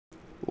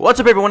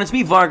What's up, everyone? It's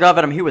me, Vargov, and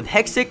I'm here with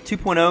Hexxit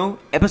 2.0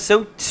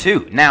 Episode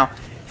 2. Now,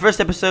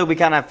 first episode, we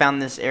kind of found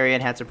this area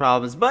and had some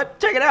problems, but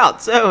check it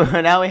out. So,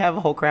 now we have a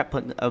whole crap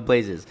of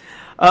blazes.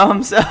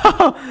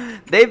 So,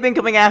 they've been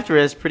coming after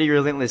us pretty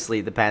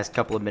relentlessly the past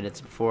couple of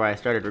minutes before I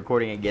started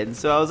recording again.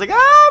 So, I was like,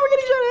 we're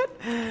getting shot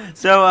at.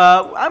 So,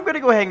 I'm going to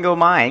go ahead and go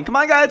mine. Come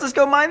on, guys, let's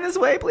go mine this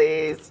way,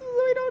 please, so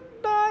we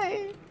don't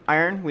die.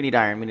 Iron? We need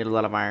iron. We need a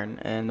lot of iron.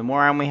 And the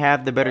more iron we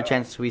have, the better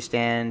chance we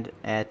stand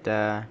at,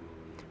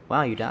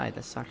 wow, you died.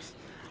 That sucks.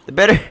 The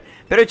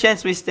better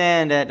chance we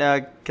stand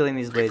at killing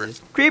these blazes.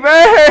 Creeper!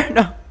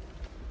 No.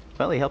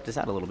 Well, he helped us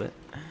out a little bit.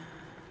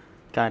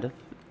 Kind of.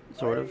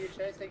 Sort of.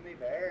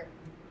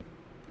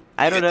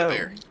 I don't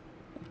know.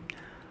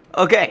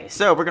 Okay,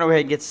 so we're gonna go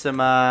ahead and get some.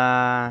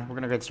 We're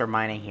gonna go ahead and start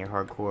mining here,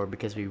 hardcore,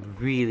 because we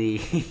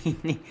really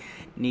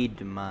need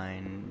to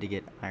mine to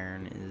get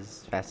iron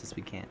as fast as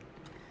we can.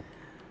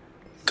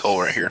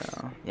 Coal right here.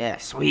 Yeah,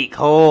 sweet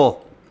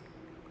coal.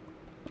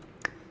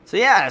 So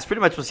yeah, that's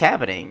pretty much what's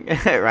happening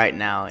right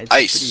now. It's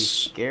pretty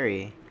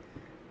scary,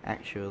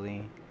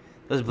 actually.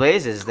 Those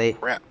blazes, they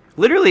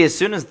literally, as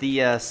soon as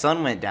the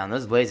sun went down,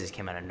 those blazes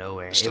came out of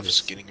nowhere. Stuff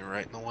is getting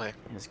right in the way.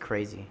 It was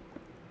crazy.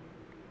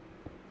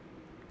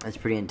 That's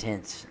pretty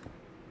intense.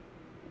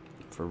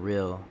 For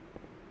real.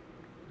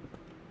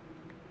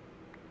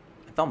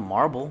 I found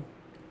marble.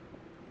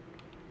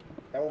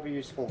 That will be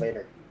useful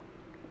later.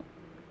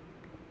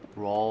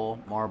 Raw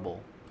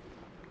marble.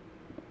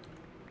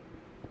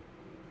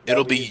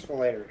 It'll be useful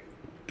later.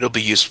 It'll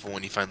be useful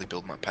when you finally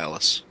build my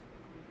palace.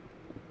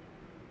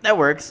 That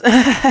works.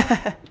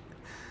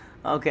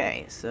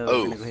 Okay, so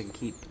we're gonna go ahead and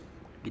keep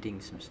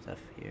getting some stuff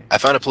here. I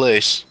found a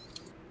place.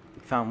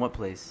 You found what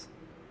place?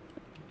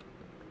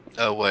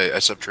 Oh wait,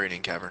 a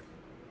subterranean cavern.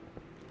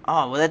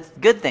 Oh, well, that's a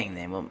good thing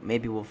then. Well,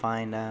 maybe we'll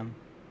find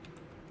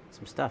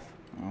some stuff.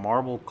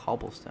 Marble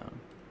cobblestone.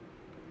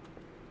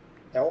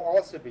 That will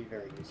also be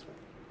very useful.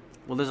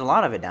 Well, there's a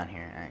lot of it down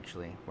here,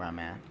 actually, where I'm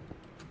at.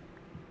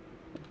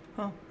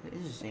 Oh,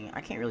 interesting.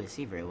 I can't really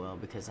see very well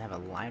because I have a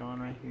light on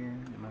right here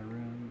in my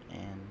room,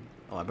 and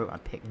oh, I broke my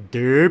pick.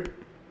 Derp.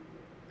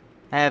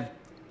 I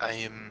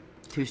am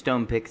 2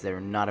 stone picks that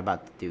are not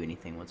about to do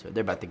anything whatsoever.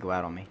 They're about to go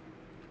out on me.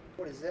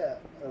 What is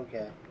that?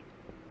 Okay.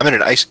 I'm in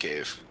an ice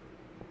cave.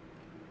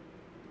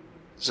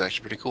 This is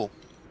actually pretty cool.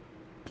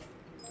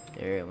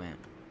 There it went.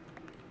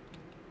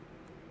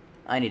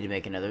 I need to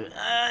make another.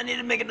 I need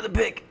to make another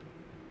pick.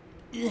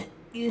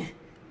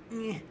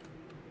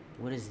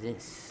 What is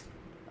this?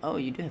 Oh,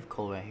 you do have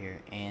coal right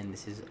here, and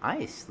this is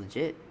ice,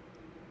 legit.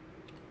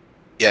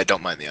 Yeah,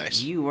 don't mind the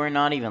ice. You were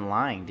not even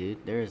lying,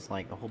 dude. There's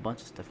like a whole bunch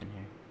of stuff in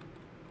here.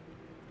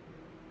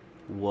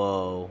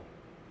 Whoa.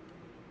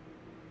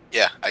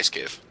 Yeah, ice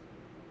cave.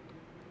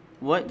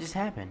 What just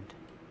happened?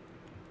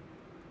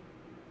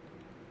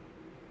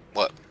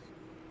 What?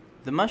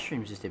 The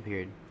mushrooms just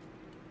appeared.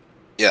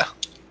 Yeah,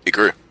 it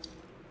grew.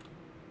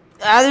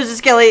 Ah, there's a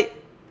skelly!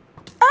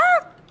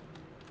 Ah!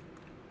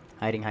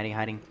 Hiding, hiding,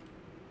 hiding.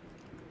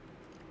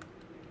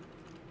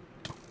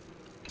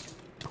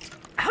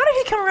 How did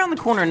he come around the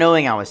corner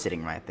knowing I was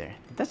sitting right there?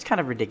 That's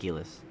kind of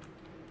ridiculous.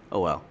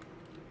 Oh well.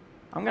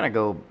 I'm gonna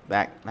go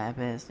back my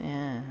past.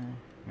 Yeah. I'm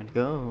gonna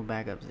go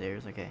back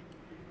upstairs. Okay.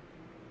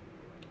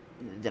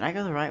 Did I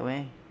go the right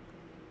way?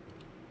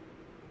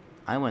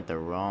 I went the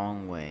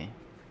wrong way.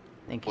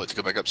 Thank you. What, to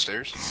go back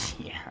upstairs?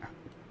 Yeah.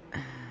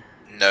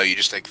 No, you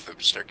just take the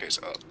staircase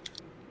up.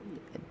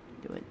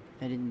 Do it.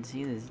 I didn't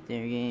see the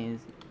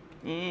staircase.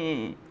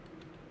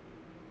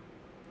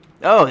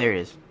 Oh, there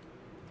it is.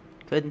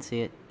 Couldn't see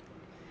it.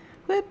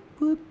 Whoop,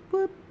 whoop,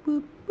 whoop,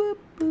 whoop, whoop,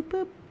 whoop,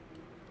 whoop.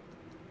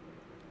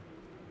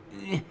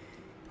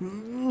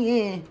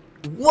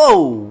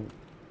 Whoa!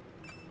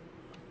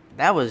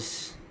 That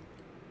was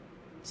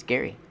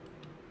scary.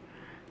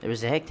 There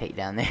was a Hexxit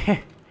down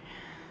there.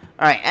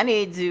 Alright, I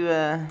need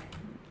to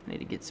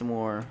get some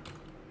more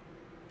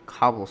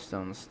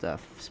cobblestone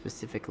stuff.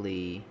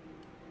 Specifically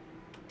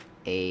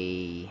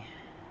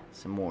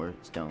some more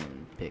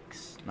stone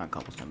picks. Not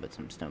cobblestone, but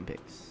some stone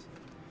picks.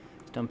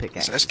 Stone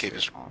pickaxe. This ice cave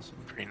is awesome.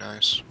 Pretty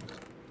nice.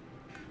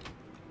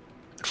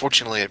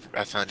 Unfortunately,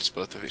 I found just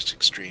both of these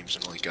extremes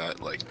and only got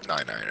like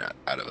 9 iron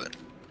out of it.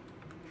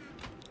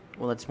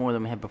 Well, that's more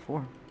than we had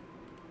before.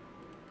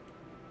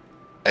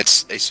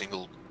 That's a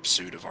single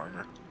suit of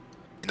armor.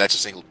 And that's a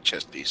single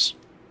chest piece.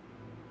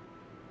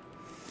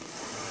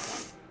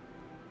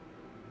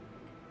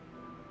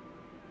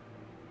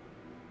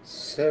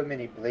 So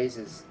many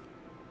blazes.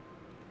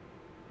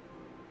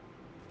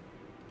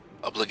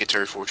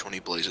 Obligatory 420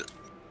 blaze it.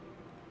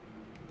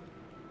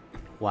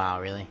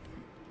 Wow, really?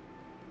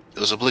 It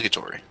was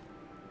obligatory.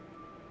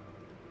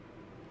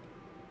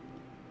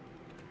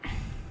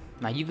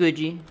 Now you good,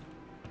 G?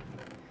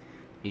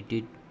 Dude,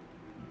 dude,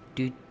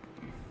 dude.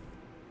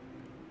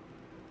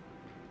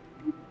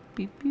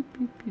 Beep, beep, beep,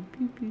 beep, beep,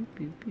 beep,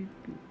 beep, beep,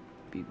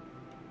 beep,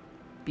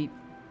 beep,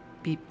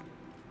 beep,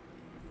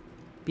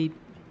 beep.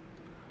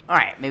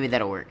 Alright, maybe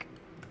that'll work.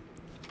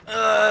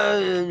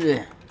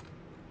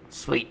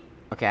 Sweet.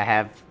 Okay, I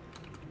have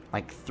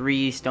like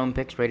 3 stone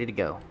picks ready to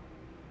go.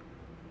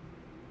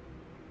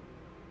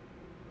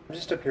 I'm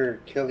just up here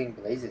killing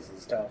blazes and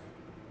stuff.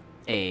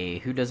 Hey,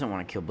 who doesn't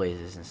want to kill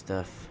blazes and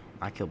stuff?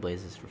 I kill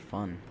blazes for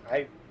fun.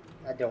 I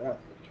don't want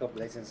to kill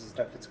blazes and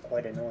stuff. It's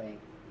quite annoying.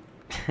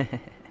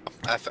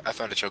 I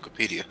found a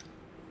Chocopedia.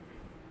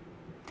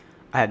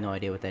 I have no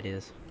idea what that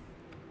is.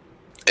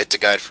 It's a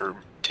guide for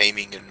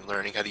taming and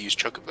learning how to use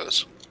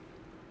chocobos.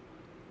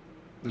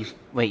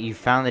 Wait, you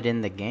found it in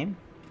the game?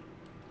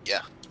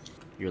 Yeah.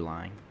 You're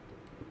lying.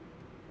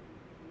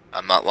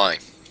 I'm not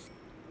lying.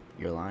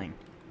 You're lying.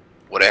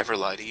 Would I ever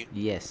lie to you?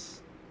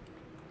 Yes.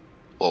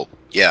 Well,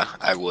 yeah,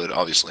 I would,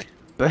 obviously.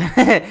 But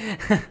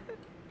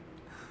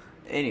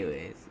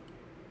anyways,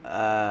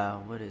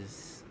 what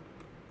is?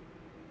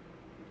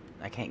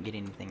 I can't get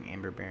anything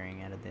amber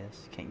bearing out of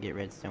this. Can't get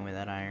redstone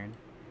without iron.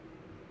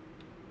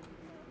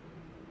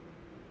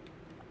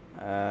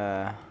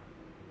 I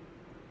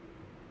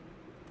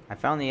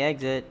found the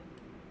exit.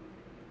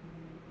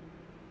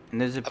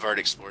 And there's a. I've already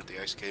explored the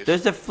ice cave.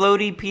 There's a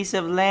floaty piece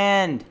of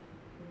land.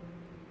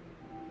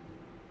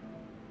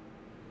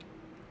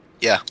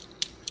 Yeah.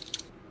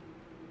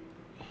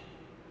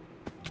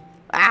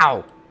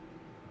 Ow!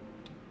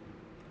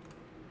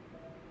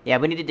 Yeah,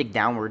 we need to dig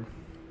downward.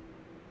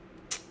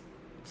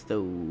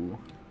 So,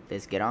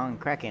 let's get on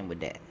cracking with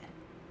that.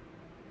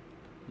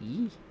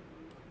 Yee.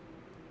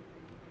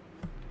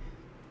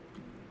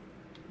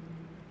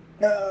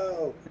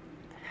 No!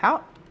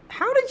 How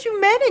did you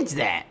manage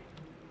that?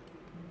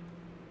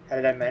 How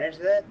did I manage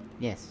that?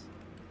 Yes.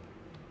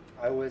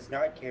 I was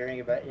not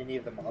caring about any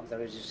of the mobs. I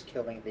was just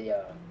killing the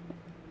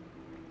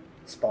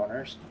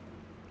spawners.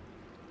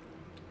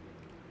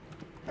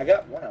 I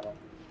got one of them.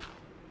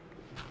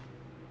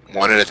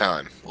 One at a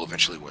time. We'll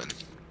eventually win.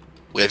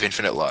 We have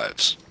infinite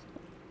lives.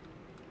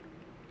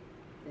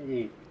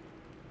 Indeed.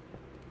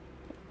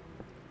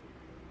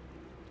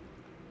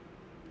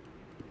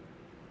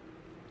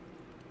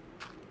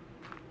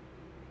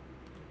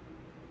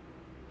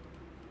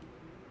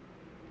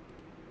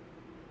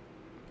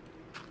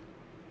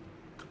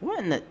 What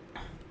in the...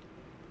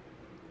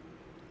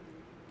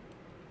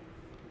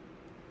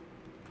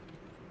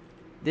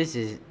 This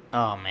is...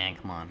 Oh, man,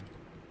 come on.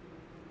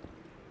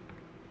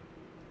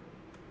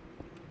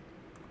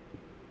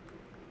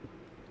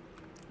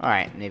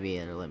 Alright, maybe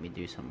it'll let me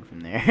do something from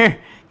there.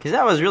 Because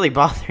that was really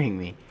bothering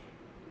me.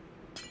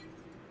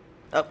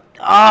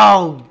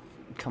 Oh!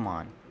 Come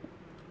on.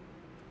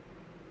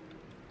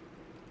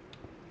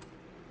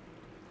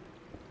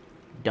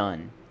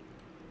 Done.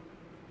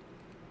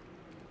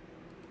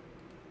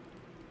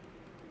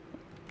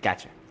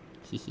 Gotcha.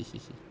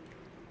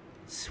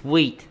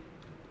 Sweet.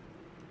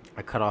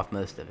 I cut off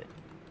most of it.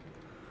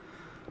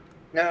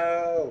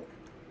 No!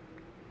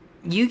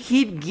 You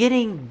keep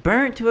getting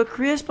burnt to a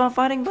crisp on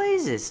fighting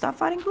blazes. Stop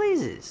fighting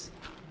blazes.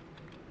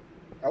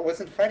 I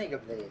wasn't fighting a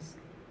blaze.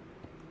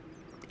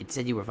 It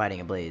said you were fighting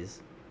a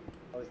blaze.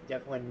 I was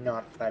definitely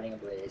not fighting a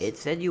blaze. It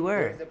said you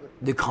were. There's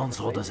The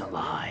console doesn't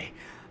lie.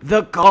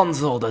 The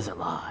console doesn't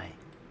lie.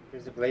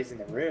 There's a blaze in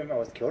the room. I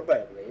was killed by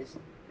a blaze,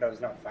 but I was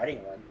not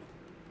fighting one.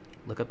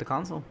 Look up the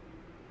console.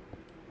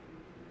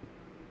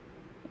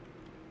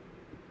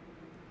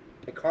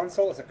 The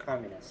console is a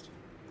communist.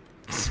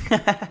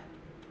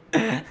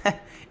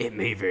 It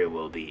may very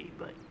well be,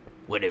 but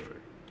whatever.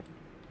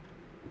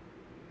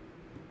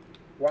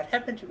 What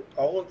happened to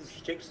all of the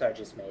sticks I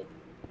just made?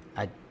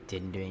 I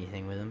didn't do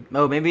anything with them.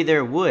 Oh, maybe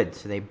they're wood,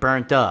 so they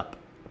burnt up.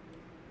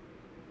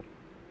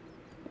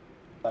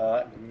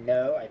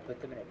 No, I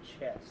put them in a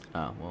chest.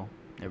 Oh, well,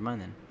 never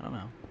mind then. I don't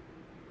know.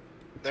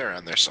 They're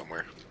around there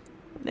somewhere.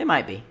 They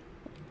might be.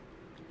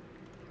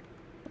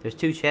 There's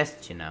 2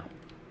 chests, you know.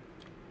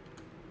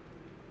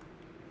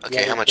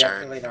 Okay, Yeah, how much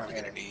iron definitely are not we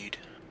gonna here. need?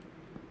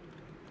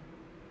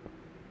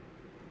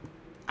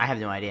 I have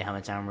no idea how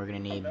much iron we're gonna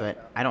need,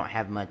 but I don't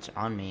have much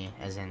on me,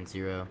 as in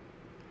 0.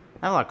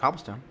 I have a lot of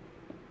cobblestone.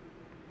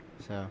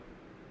 So.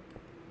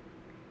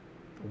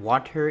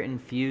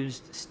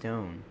 Water-infused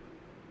stone.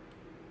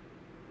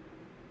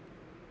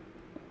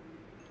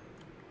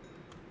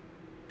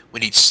 We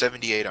need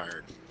 78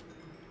 iron.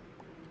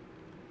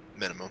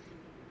 Minimum.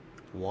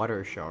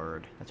 Water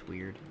shard. That's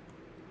weird.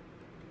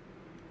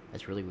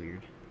 That's really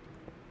weird.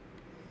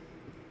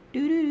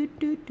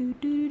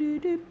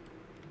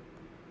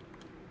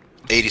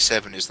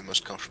 87 is the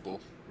most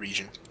comfortable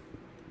region.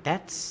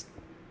 That's...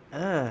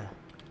 Well,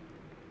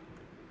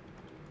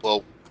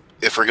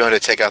 if we're going to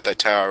take out that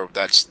tower,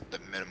 that's the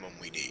minimum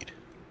we need.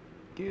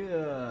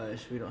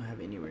 Gosh, we don't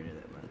have anywhere near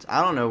that much.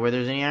 I don't know where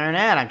there's any iron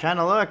at. I'm trying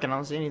to look and I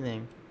don't see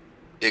anything.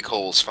 Dig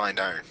holes, find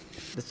iron.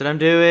 That's what I'm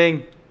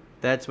doing.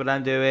 That's what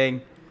I'm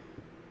doing.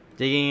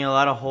 Digging a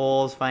lot of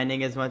holes,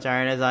 finding as much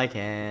iron as I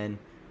can.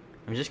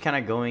 I'm just kind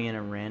of going in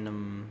a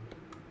random...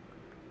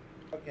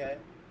 Okay.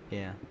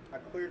 Yeah. I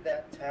cleared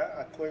that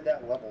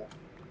level,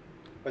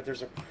 but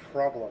there's a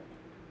problem.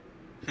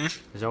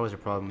 There's always a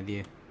problem with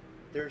you.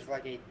 There's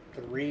like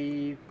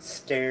there's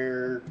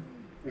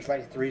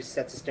like 3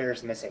 sets of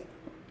stairs missing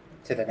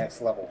to the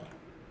next level.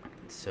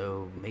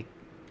 So, make...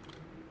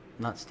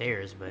 Not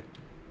stairs, but...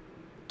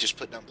 Just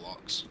put down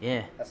blocks.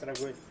 Yeah. That's what I'm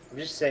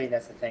just saying.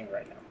 That's the thing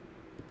right now.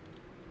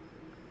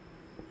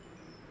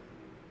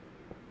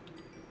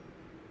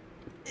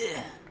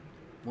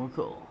 More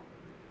coal.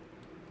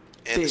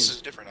 And this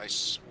is different.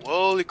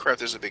 Holy crap!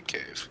 There's a big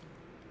cave.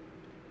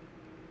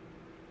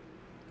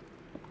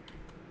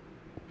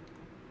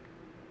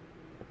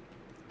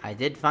 I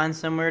did find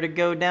somewhere to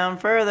go down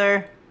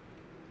further.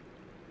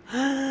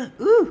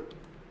 Ooh!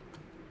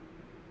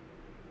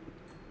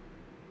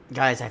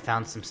 Guys, I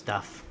found some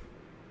stuff.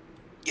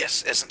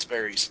 Yes, essence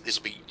berries. This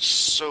will be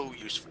so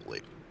useful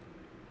later.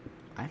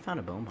 I found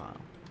a bone pile.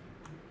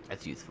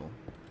 That's useful.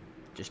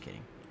 Just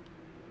kidding.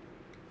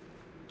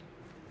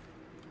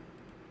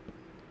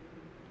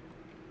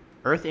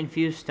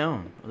 Earth-infused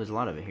stone. Oh, there's a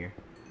lot of it here.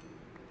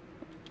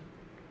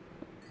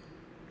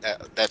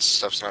 That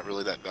stuff's not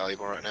really that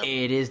valuable right now.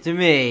 It is to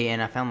me,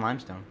 and I found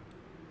limestone.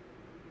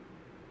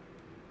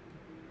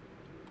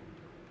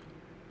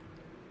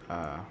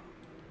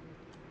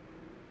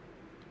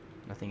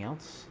 Nothing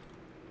else?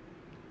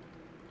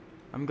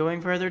 I'm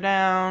going further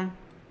down.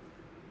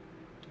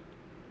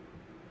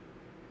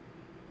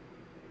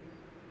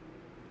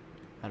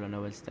 I don't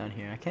know what's down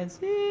here. I can't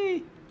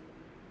see.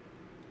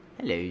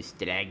 Hello,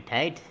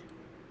 stalactite.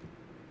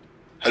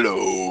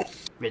 Hello.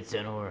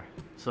 Redstone ore,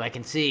 so I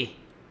can see.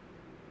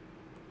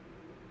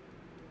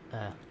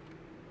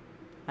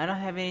 I don't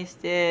have any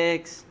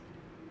sticks.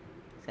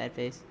 Sad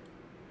face.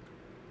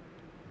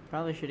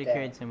 Probably should have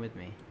carried some with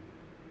me.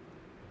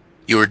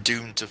 You are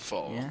doomed to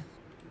fall. Yeah.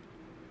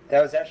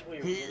 That was actually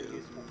a really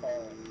useful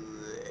fall.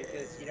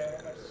 Because you know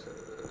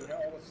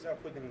all the stuff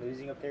we've been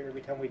losing up there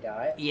every time we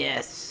die?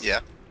 Yes.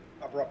 Yeah.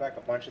 I brought back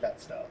a bunch of that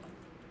stuff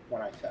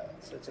when I fell,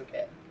 so it's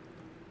okay.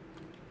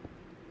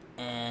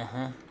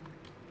 Uh-huh.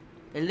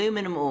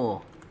 Aluminum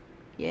ore.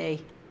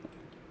 Yay.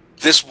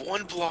 This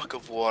one block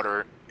of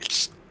water,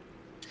 it's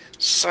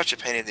such a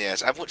pain in the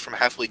ass. I went from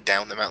halfway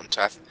down the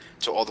mountain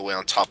to all the way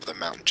on top of the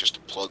mountain just to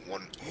plug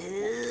one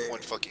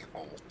fucking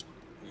hole.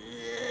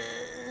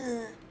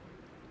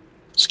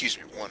 Excuse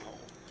me, one hole.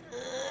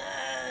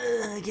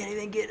 I can't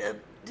even get up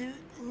to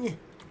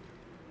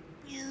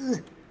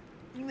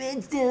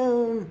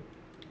redstone.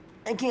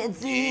 I can't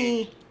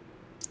see.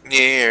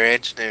 Yeah,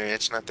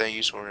 it's not that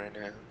useful right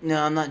now.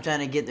 No, I'm not trying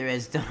to get the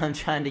redstone. I'm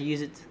trying to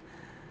use it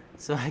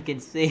so I can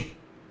see.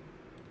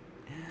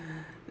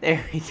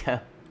 There we go.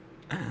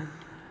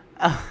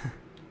 I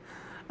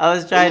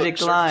was trying to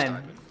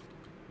climb.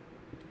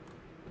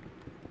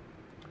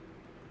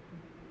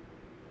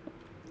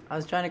 I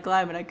was trying to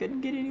climb and I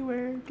couldn't get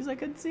anywhere because I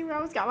couldn't see where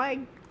I was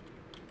going.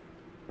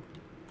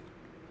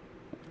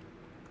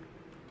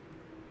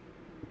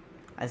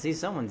 I see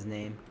someone's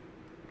name.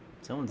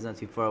 Someone's not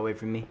too far away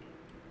from me.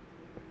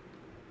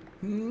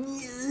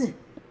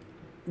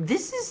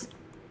 This is...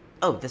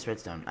 Oh, this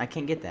redstone. I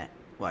can't get that.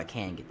 Well, I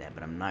can get that,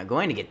 but I'm not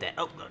going to get that.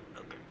 Oh,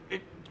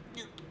 okay.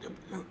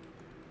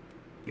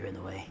 You're in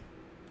the way.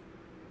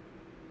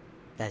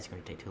 That's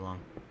going to take too long.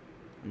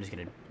 I'm just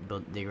going to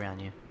dig around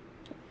you.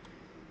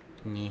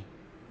 Nyeh,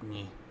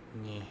 nyeh,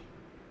 nyeh,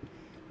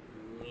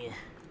 nyeh,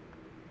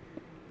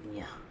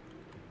 nyeh.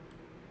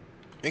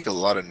 Make a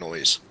lot of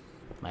noise.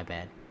 My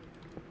bad.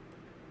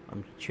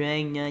 I'm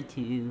trying not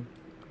to.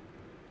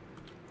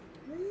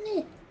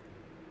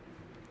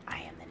 I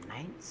am the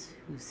knights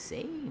who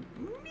save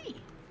me.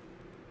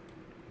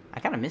 I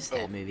kind of missed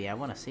that movie. I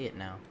want to see it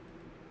now.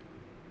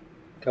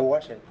 Go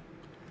watch it.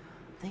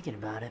 Thinking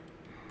about it.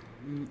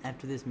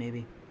 After this,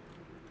 maybe.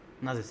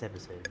 Not this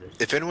episode, but...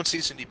 If anyone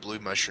sees any blue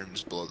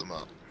mushrooms, blow them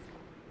up.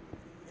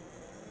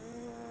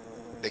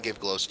 They give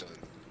glowstone.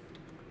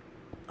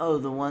 Oh,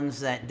 the ones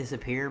that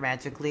disappear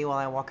magically while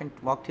I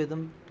walk to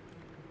them?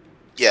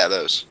 Yeah,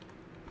 those.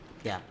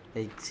 Yeah,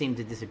 they seem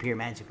to disappear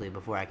magically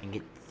before I can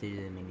get to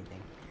them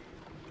anything.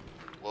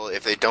 Well,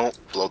 if they don't,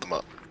 blow them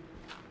up.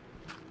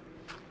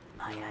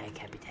 Aye, aye,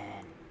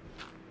 Capitan.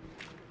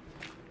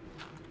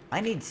 I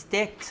need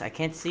sticks. I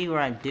can't see where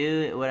I'm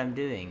where I'm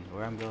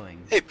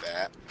going. Hey,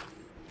 Bat.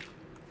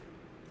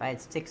 If I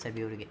had sticks, I'd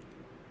be able to get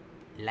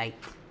light.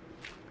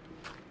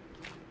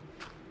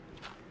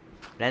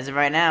 But as of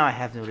right now, I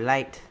have no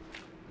light.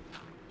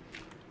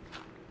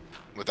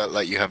 Without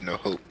light, you have no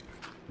hope.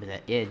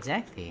 But yeah,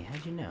 exactly.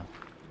 How'd you know?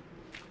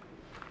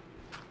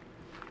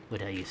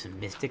 What, are you some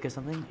mystic or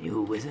something? Are you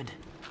a wizard?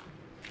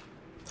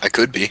 I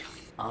could be.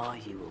 Are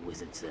you a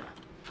wizard, sir?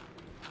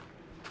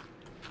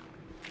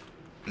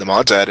 The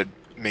mods added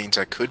means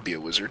I could be a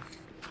wizard.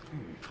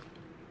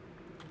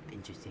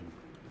 Interesting.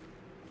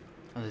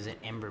 Oh, there's an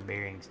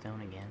ember-bearing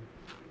stone again.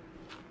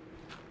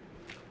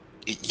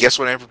 Guess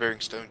what amber-bearing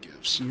stone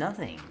gives?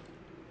 Nothing.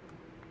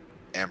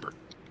 Amber.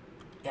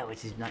 Yeah,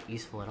 which is not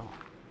useful at all.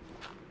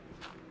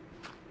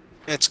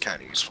 It's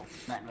kind of useful.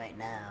 Not right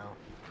now.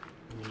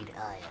 We need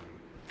iron.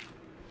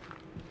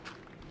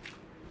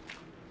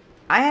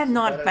 I have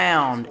not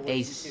found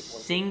a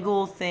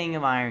single thing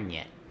of iron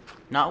yet.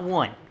 Not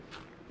one.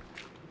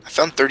 I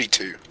found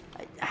 32.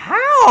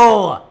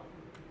 How?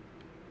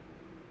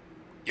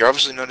 You're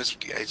obviously not as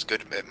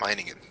good at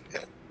mining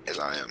as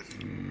I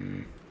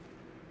am.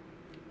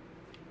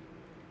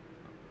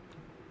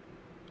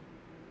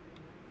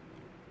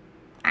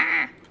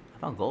 I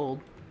found gold.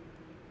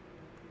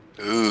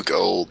 Ooh,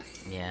 gold.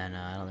 Yeah,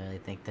 no, I don't really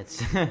think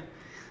that's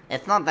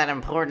It's not that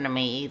important to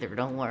me either,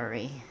 don't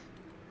worry.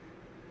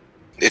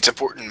 It's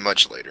important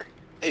much later.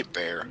 Hey,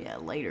 bear. Yeah,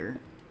 later.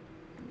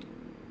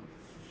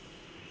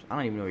 I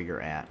don't even know where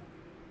you're at.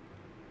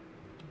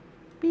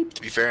 Beep.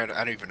 To be fair, I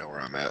don't even know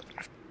where I'm at.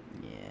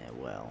 Yeah,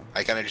 well.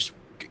 I kind of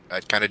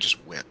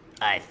just went.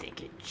 I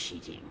think it's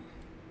cheating.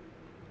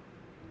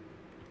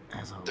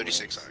 As always.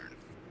 36 iron.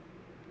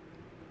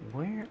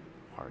 Where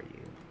are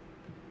you?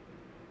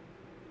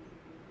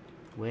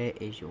 Where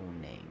is your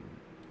name?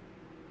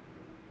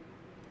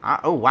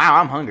 Oh wow,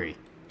 I'm hungry.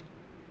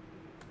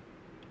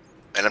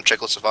 And I'm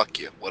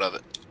Czechoslovakia. What of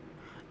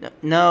it?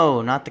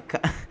 No, not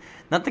the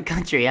not the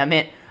country. I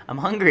meant I'm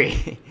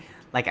hungry.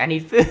 Like I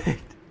need food.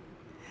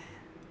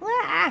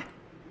 Ah.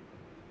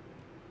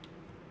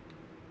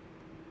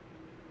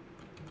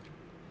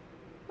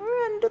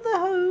 Run to the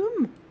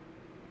home.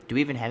 Do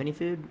we even have any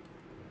food?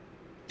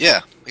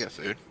 Yeah, we got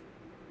food.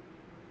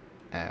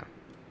 Oh.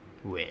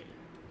 Well.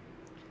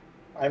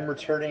 I'm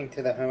returning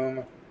to the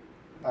home.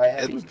 I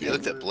have. It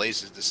looked at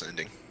Blaze is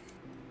descending.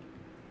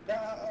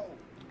 No.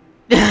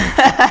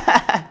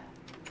 Let's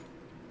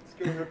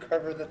go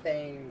recover the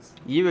things.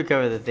 You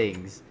recover the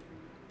things.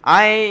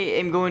 I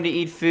am going to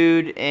eat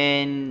food,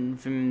 and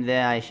from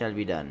there I shall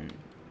be done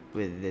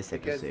with this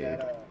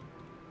episode.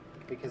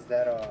 Because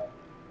that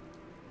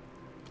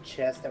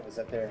chest that was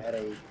up there had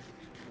a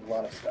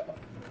lot of stuff.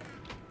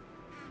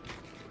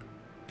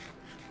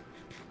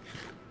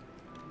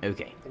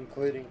 Okay.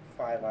 Including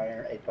 5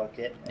 iron, a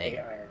bucket, and 8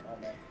 iron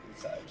helmet and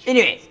such.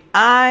 Anyways,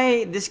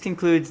 this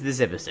concludes this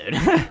episode.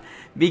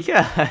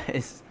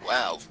 Because...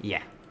 Wow.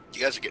 Yeah. You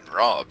guys are getting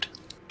robbed.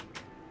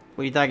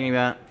 What are you talking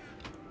about?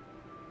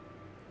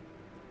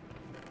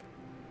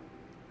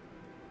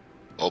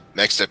 Well,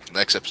 next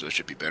episode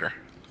should be better.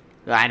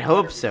 I'd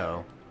hope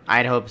so.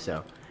 I'd hope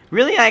so.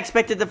 Really, I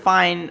expected to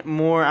find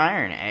more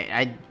iron.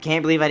 I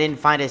can't believe I didn't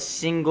find a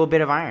single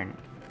bit of iron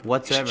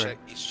whatsoever.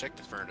 You should check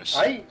the furnace.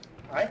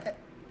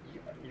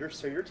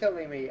 So you're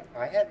telling me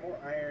I had more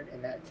iron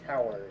in that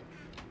tower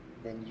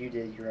than you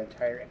did your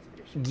entire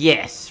expedition?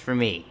 Yes, for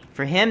me.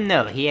 For him,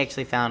 no. He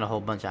actually found a whole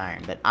bunch of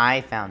iron, but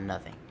I found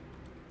nothing.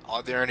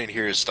 All the iron in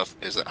here is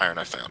the iron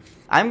I found.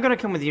 I'm gonna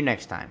come with you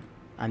next time.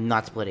 I'm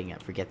not splitting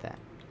up. Forget that.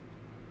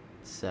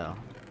 So,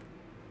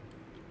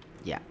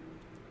 yeah.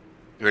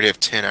 We already have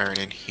 10 iron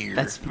in here.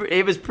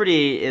 It was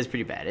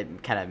pretty bad.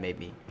 It kind of made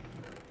me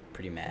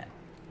pretty mad.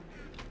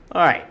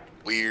 All right.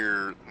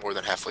 We're more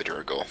than halfway to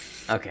our goal.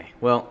 Okay.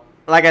 Well,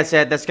 like I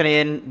said, that's gonna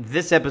end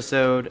this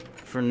episode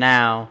for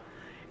now.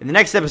 In the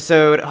next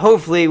episode,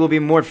 hopefully, we'll be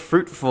more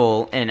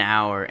fruitful in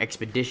our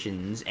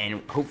expeditions,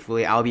 and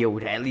hopefully, I'll be able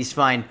to at least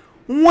find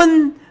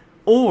one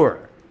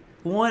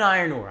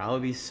iron ore. I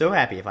would be so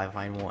happy if I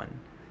find one.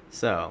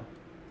 So,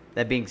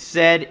 that being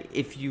said,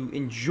 if you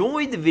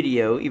enjoyed the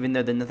video, even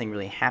though nothing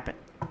really happened,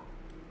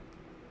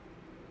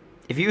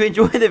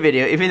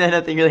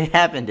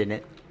 in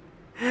it,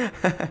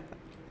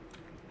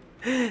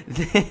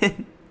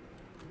 then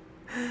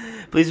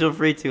please feel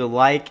free to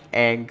like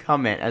and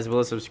comment, as well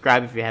as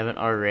subscribe if you haven't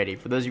already.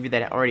 For those of you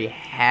that already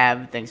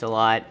have, thanks a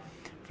lot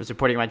for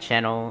supporting my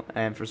channel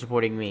and for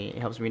supporting me. It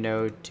helps me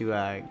know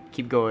to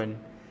keep going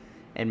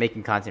and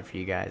making content for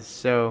you guys.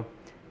 So,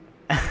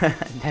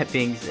 that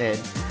being said,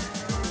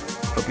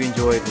 hope you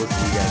enjoyed. We'll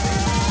see you guys later.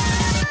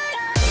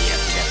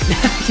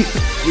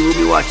 You will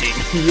be watching.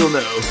 You'll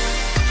know.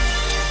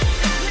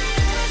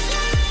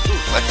 Ooh,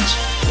 weapons.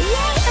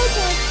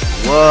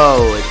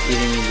 Whoa!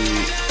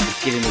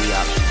 It's giving me the